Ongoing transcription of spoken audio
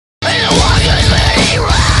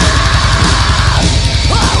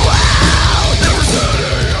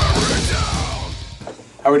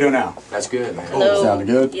doing now? That's good, man. Hello. Sounded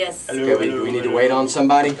good? Yes. Okay, do we need to wait on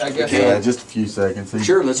somebody? I guess Yeah, just a few seconds.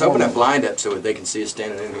 Sure, let's open that blind up so that they can see us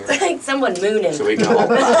standing in here. Like someone mooning. So we can all...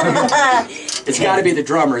 It's got to be the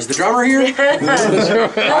drummer. Is the drummer here? It's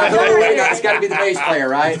got to be the bass player,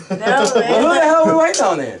 right? No, Well, who the hell are we waiting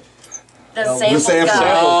on then? the sample sample.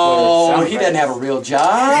 guy. Oh, he doesn't have a real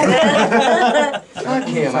job. Fuck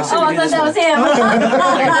him. I said Oh, I thought that was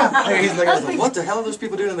him. He's like, what the hell are those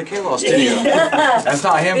people doing in the K-Law studio? That's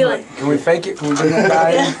not him. Feel it. Can we fake it? Can we bring that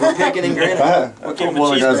guy in? We're picking and grinning. One of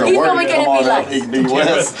the guys at He's work, gonna come be on like- up, he can be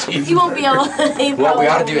West. He won't be able. What we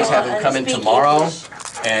ought to do is have him come in tomorrow,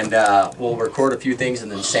 and we'll record a few things and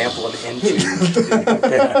then sample them into,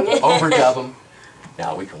 overdub them.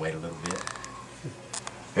 Now we can wait a little bit.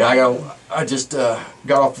 Yeah, I just got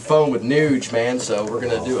off the phone with Nuge, man, so we're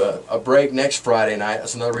going to do a break next Friday night.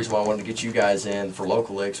 That's another reason why I wanted to get you guys in for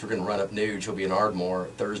local licks. We're going to run up Nuge. He'll be in Ardmore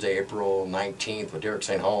Thursday, April 19th with Derek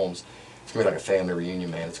St. Holmes. It's going to be like a family reunion,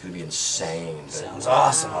 man. It's going to be insane. Sounds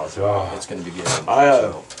awesome. It's going to be good.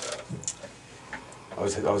 I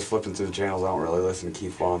was flipping through the channels. I don't really listen to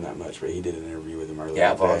Keith Vaughn that much, but he did an interview with him earlier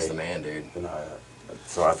Yeah, today. Vaughn's the man, dude. And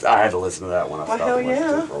so I had to listen to that when I stopped hell and listened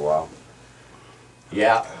to yeah. it for a while.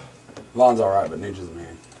 Yeah. Vaughn's all right, but Nuge is the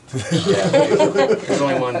man. Yeah, there's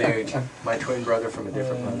only one Nuge. My twin brother from a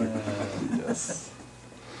different mother. Yes.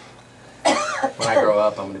 When I grow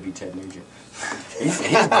up, I'm going to be Ted Nugent. He's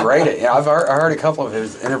great at. Yeah, I heard a couple of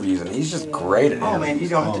his interviews, and he's just great at it. Oh, man, you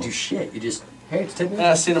don't have to do shit. You just, hey, it's Ted Nugent.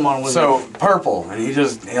 Yeah, I seen him on one. So purple, and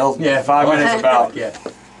he'll Yeah. 5 minutes about. Yeah.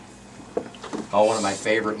 Oh, one of my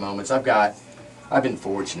favorite moments. I've been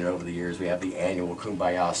fortunate over the years. We have the annual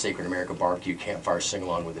Kumbaya Sacred America Barbecue Campfire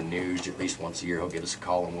Sing-Along with the Nuge. At least once a year he'll give us a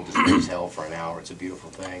call and we'll just raise hell for an hour. It's a beautiful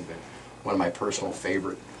thing, but one of my personal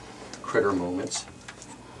favorite critter moments.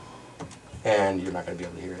 And you're not going to be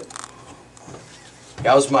able to hear it.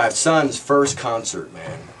 That was my son's first concert,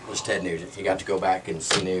 man, was Ted Nugent. He got to go back and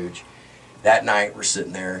see Nuge. That night we're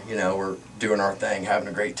sitting there, you know, we're doing our thing, having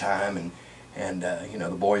a great time, and you know,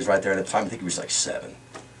 the boys right there, and at the time I think he was like 7.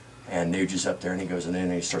 And Nuge is up there and he goes in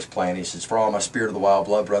and he starts playing. He says, for all my Spirit of the Wild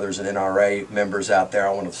Blood brothers and NRA members out there,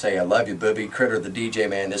 I want to say I love you, Booby. Critter the DJ,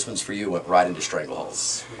 man, this one's for you. Went right into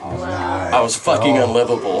Strangleholds. Oh, Wow. I was fucking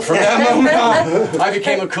unlivable. From that moment on, I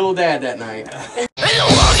became a cool dad that night.